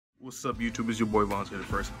What's up, YouTube? It's your boy Vaughn here, the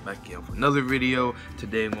first back again for another video.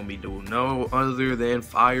 Today I'm gonna be doing no other than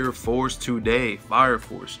Fire Force today. Fire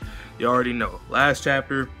Force. You already know. Last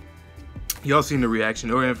chapter, y'all seen the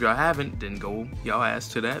reaction, or if y'all haven't, then go y'all ass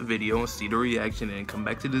to that video and see the reaction and come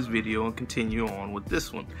back to this video and continue on with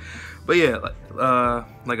this one. But yeah,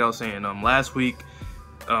 like I was saying, last week,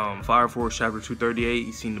 Fire Force chapter 238,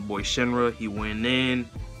 you seen the boy Shinra. He went in,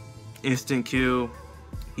 instant kill.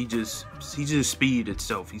 He just speed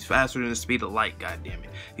itself. He's faster than the speed of light, goddammit.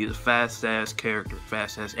 He's a fast ass character,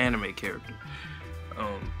 fast ass anime character.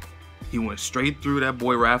 He went straight through that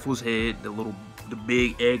boy Raffles' head, the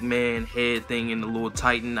big Eggman head thing and the little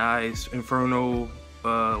Titan eyes, Inferno,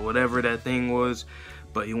 whatever that thing was.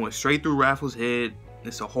 But he went straight through Raffles' head.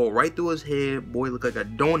 It's a hole right through his head. Boy, look like a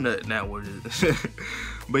donut now. What is it?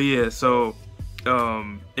 But yeah, so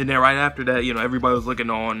and then right after that, you know, everybody was looking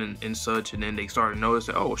on and such, and then they started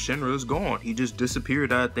noticing, oh, Shinra is gone. He just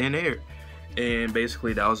disappeared out of thin air. And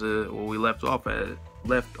basically that was what we left off at.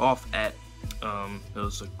 It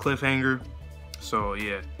was a cliffhanger. So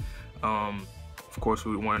yeah, of course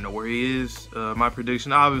we want to know where he is. My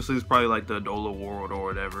prediction obviously is probably like the Adola world or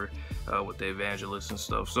whatever, with the evangelists and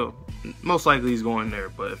stuff. So most likely he's going there,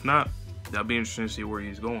 but if not, that'll be interesting to see where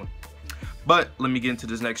he's going. But let me get into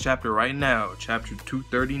this next chapter right now. Chapter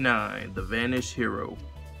 239, The Vanished Hero.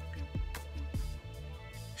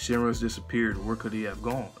 Shinra's disappeared. Where could he have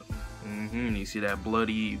gone? You see that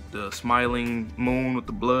bloody, the smiling moon with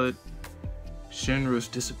the blood? Shinra's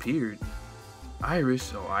disappeared.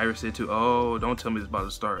 Iris. Oh, Iris did too. Oh, don't tell me it's about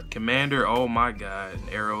to start. Commander. Oh my god.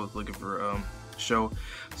 Arrow is looking for show.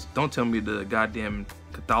 Don't tell me the goddamn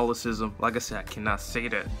Catholicism. Like I said, I cannot say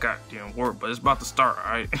that goddamn word, but it's about to start,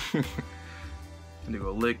 alright? They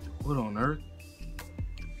go lick. What on earth?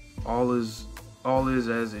 All is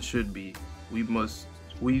as it should be.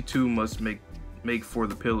 We too must make for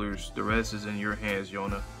the pillars. The rest is in your hands,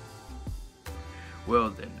 Yona.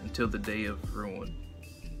 Well then, until the day of ruin.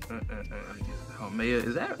 Maya,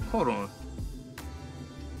 is that? Hold on.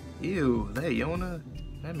 Ew, that Yona?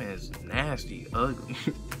 That man's nasty, ugly.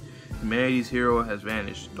 Humanity's hero has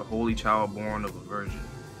vanished, the holy child born of a virgin.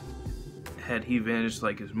 Had he vanished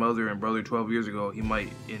like his mother and brother 12 years ago, he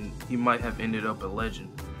might have ended up a legend.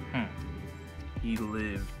 He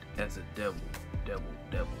lived as a devil.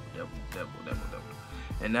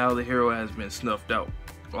 And now the hero has been snuffed out.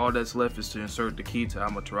 All that's left is to insert the key to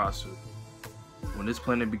Amaterasu. When this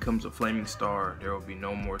planet becomes a flaming star, there will be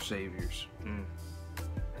no more saviors.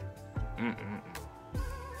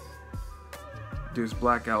 There's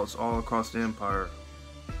blackouts all across the Empire.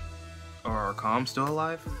 Are our comms still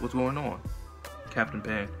alive? What's going on? Captain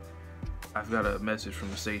Pan, I've got a message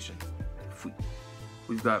from the station.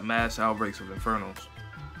 We've got mass outbreaks of infernos.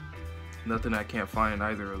 Nothing I can't find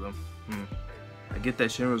either of them. I get that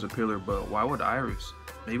Shinra's a pillar, but why would Iris?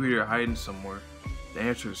 Maybe they're hiding somewhere. The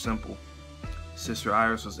answer is simple. Sister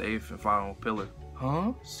Iris was the 8th and final pillar.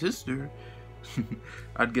 Huh? Sister?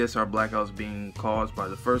 I'd guess our blackouts being caused by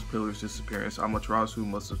the first pillar's disappearance. Amaterasu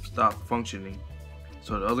must have stopped functioning.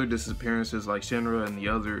 So the other disappearances, like Shinra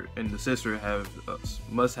and the sister,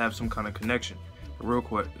 must have some kind of connection. The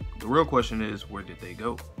real question is, where did they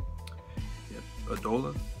go? Yep.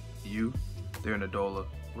 Adola, they're in Adola.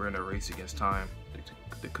 We're in a race against time.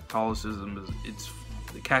 The Catholicism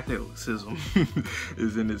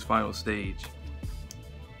is in its final stage.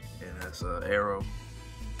 And that's Arrow.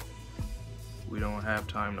 We don't have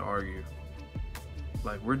time to argue.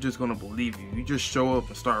 Like, we're just gonna believe you. You just show up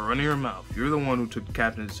and start running your mouth. You're the one who took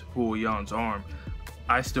Captain Huoyan's arm.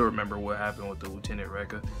 I still remember what happened with the Lieutenant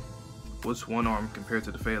Rekka. What's one arm compared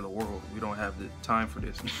to the fate of the world? We don't have the time for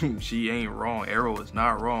this. She ain't wrong. Arrow is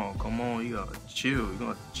not wrong. Come on, you gotta chill. You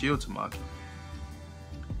gotta chill, Tamaki.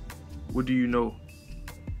 What do you know?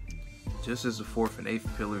 Just as the 4th and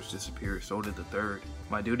 8th pillars disappeared, so did the 3rd.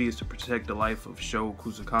 My duty is to protect the life of Sho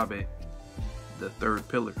Kusakabe, the 3rd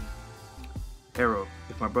pillar. Arrow,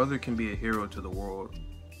 if my brother can be a hero to the world,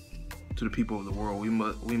 to the people of the world,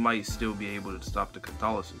 we might still be able to stop the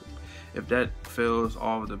Catholicism. If that fails,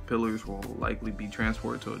 all of the pillars will likely be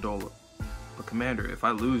transported to Adola. But Commander, if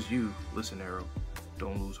I lose you, listen, Arrow,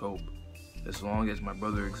 don't lose hope. As long as my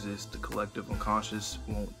brother exists, the collective unconscious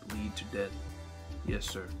won't lead to death. Yes,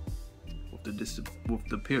 sir. With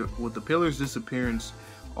the pillar's disappearance,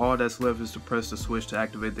 all that's left is to press the switch to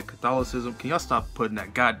activate the Catholicism. Can y'all stop putting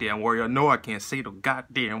that goddamn word? Y'all know I can't say the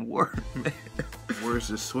goddamn word, man. Where's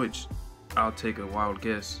the switch? I'll take a wild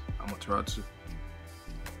guess. Amaterasu.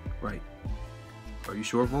 Right. Are you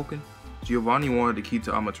sure, Vulcan? Giovanni wanted the key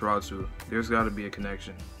to Amaterasu. There's gotta be a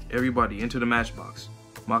connection. Everybody, into the matchbox.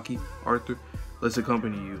 Maki, Arthur, let's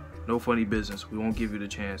accompany you. No funny business. We won't give you the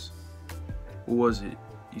chance. What was it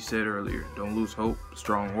you said earlier? Don't lose hope.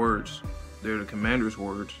 Strong words. They're the commander's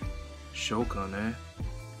words. Shokan, eh?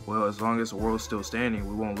 Well, as long as the world's still standing,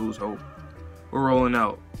 we won't lose hope. We're rolling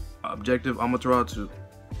out. Objective Amaterasu.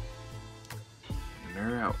 And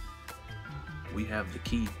they're out. We have the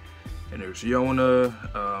key. And there's Yona,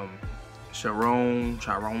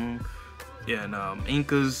 Charon, yeah, and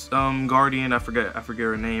Inca's guardian. I forget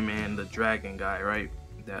her name, and the dragon guy, right?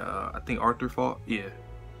 That I think Arthur fought. Yeah.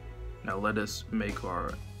 Now let us make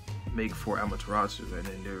for Amaterasu, and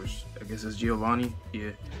then there's, I guess it's Giovanni.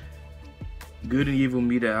 Yeah. Good and evil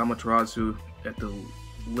meet at Amaterasu at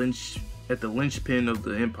the linchpin of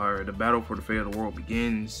the empire. The battle for the fate of the world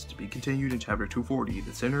begins, to be continued in chapter 240,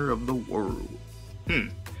 the center of the world.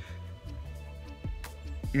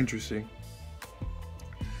 Interesting.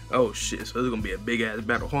 Oh shit! So this is gonna be a big ass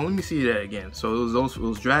battle. Hold on, let me see that again. So it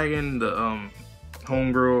was Dragon, the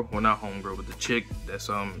homegirl, well not homegirl, but the chick that's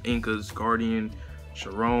Inca's guardian,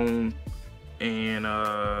 Charon, and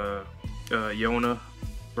Yona.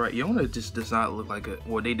 Right, Yona just does not look like a,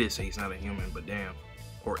 well, they did say he's not a human, but damn,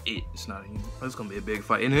 or it's not a human. It's gonna be a big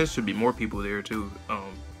fight, and there should be more people there too,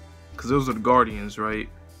 because those are the guardians, right?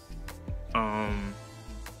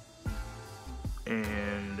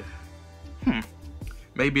 And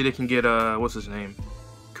maybe they can get what's his name,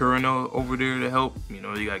 Kureno over there to help. You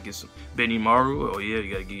know, you gotta get some Benimaru. Oh yeah,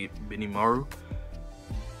 you gotta get Benimaru.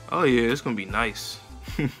 Oh yeah, it's gonna be nice.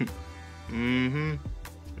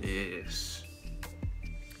 Yes.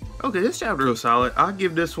 Okay, this chapter was solid. I'll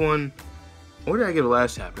give this one, what did I give the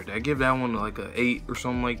last chapter? Did I give that one like a 8 or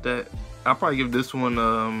something like that? I'll probably give this one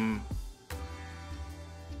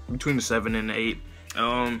between the 7 and the 8.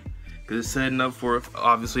 Because it's setting up for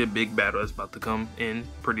obviously a big battle that's about to come in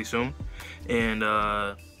pretty soon. And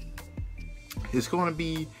it's going to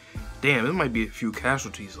be, damn, there might be a few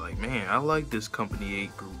casualties. Like, man, I like this Company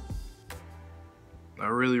 8 group. I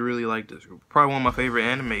really like this group. Probably one of my favorite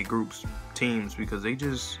anime teams, because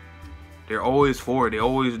they're always forward. They're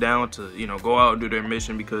always down to, you know, go out and do their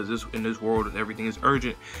mission, because in this world everything is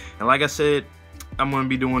urgent. And like I said, I'm going to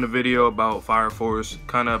be doing a video about Fire Force,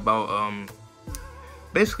 kind of about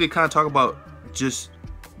basically kind of talk about just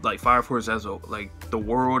like Fire Force as a, like the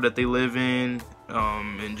world that they live in,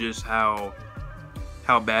 and just how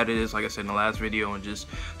bad it is, like I said in the last video, and just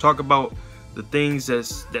talk about the things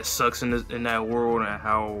that sucks in that world, and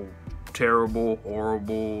how terrible,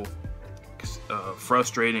 horrible,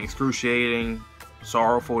 frustrating, excruciating,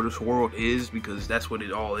 sorrowful this world is, because that's what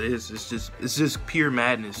it all is. It's just pure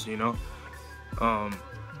madness, you know.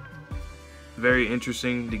 Very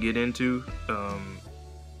interesting to get into.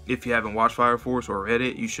 If you haven't watched Fire Force or read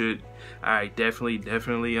it, you should. I definitely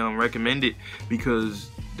recommend it, because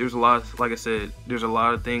there's a lot, like I said, there's a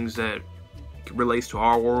lot of things that relates to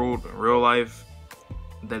our world in real life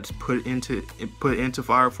that's put into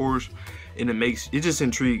Fire Force, and it just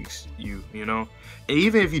intrigues you, you know. And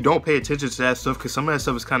even if you don't pay attention to that stuff, because some of that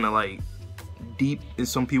stuff is kind of like deep, and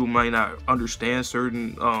some people might not understand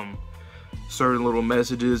certain little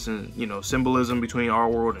messages and, you know, symbolism between our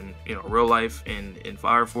world and, you know, real life and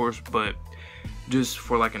Fire Force. But just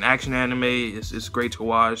for like an action anime, it's great to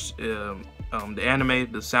watch. The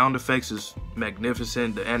anime, the sound effects is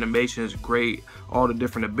magnificent. The animation is great. All the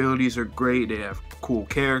different abilities are great. They have cool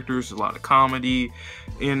characters, a lot of comedy,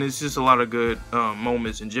 and it's just a lot of good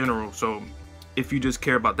moments in general. So if you just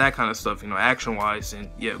care about that kind of stuff, you know, action-wise, then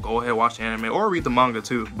yeah, go ahead, watch the anime or read the manga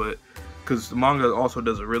too. But because the manga also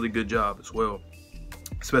does a really good job as well,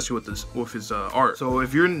 especially with his art. So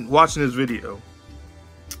if you're watching this video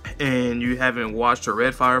and you haven't watched or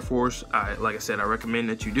read Fire Force, like I said, I recommend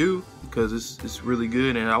that you do, because it's really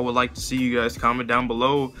good. And I would like to see you guys comment down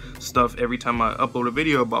below stuff every time I upload a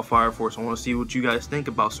video about Fire Force. I want to see what you guys think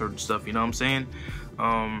about certain stuff, you know what I'm saying?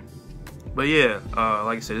 But yeah,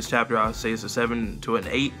 like I said, this chapter I would say it's a 7 to an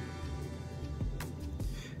 8.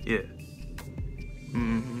 Yeah.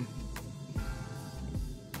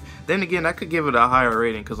 Then again, I could give it a higher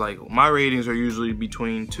rating, because like my ratings are usually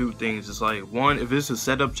between two things. It's like, one, if it's a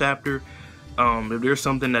setup chapter, if there's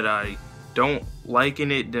something that I don't like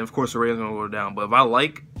in it, then of course the rating's gonna go down. But if I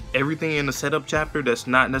like everything in the setup chapter that's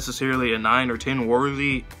not necessarily a 9 or 10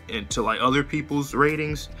 worthy into like other people's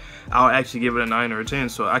ratings, I'll actually give it a 9 or a 10.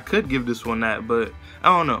 So I could give this one that, but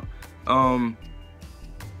I don't know.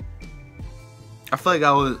 I feel like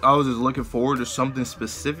I was just looking forward to something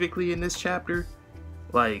specifically in this chapter,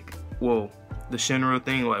 like, well, the Shinra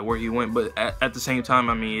thing, like where he went. But at the same time,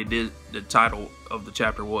 I mean, the title of the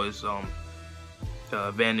chapter was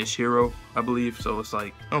Vanished Hero, I believe. So it's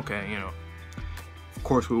like, okay, you know, of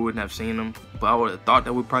course we wouldn't have seen them, but I would have thought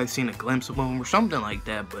that we'd probably seen a glimpse of them or something like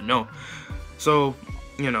that, but no. So,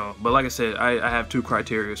 you know, but like I said, I have 2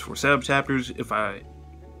 criteria for setup chapters. If I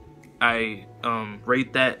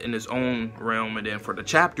rate that in its own realm, and then for the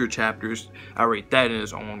chapters, I rate that in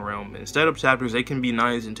its own realm. And setup chapters, they can be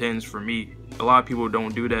 9s and 10s for me. A lot of people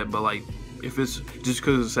don't do that, but like, if it's just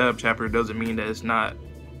because it's a setup chapter doesn't mean that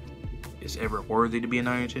it's ever worthy to be a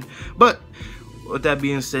 9 and 10. But with that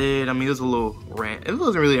being said, I mean, it was a little rant. It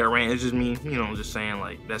wasn't really a rant, it's just me, you know, just saying,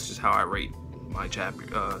 like, that's just how I rate my chapter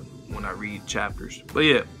when I read chapters. But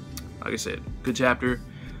yeah, like I said, good chapter.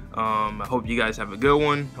 I hope you guys have a good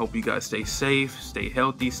one. Hope you guys stay safe, stay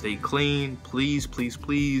healthy, stay clean. Please, please,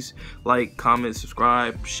 please like, comment,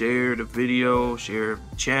 subscribe, share the video, share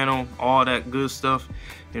the channel, all that good stuff.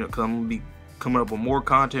 You know, cause I'm gonna be coming up with more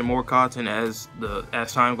content as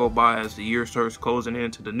time goes by, as the year starts closing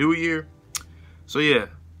into the new year. So yeah,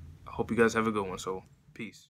 I hope you guys have a good one. So peace.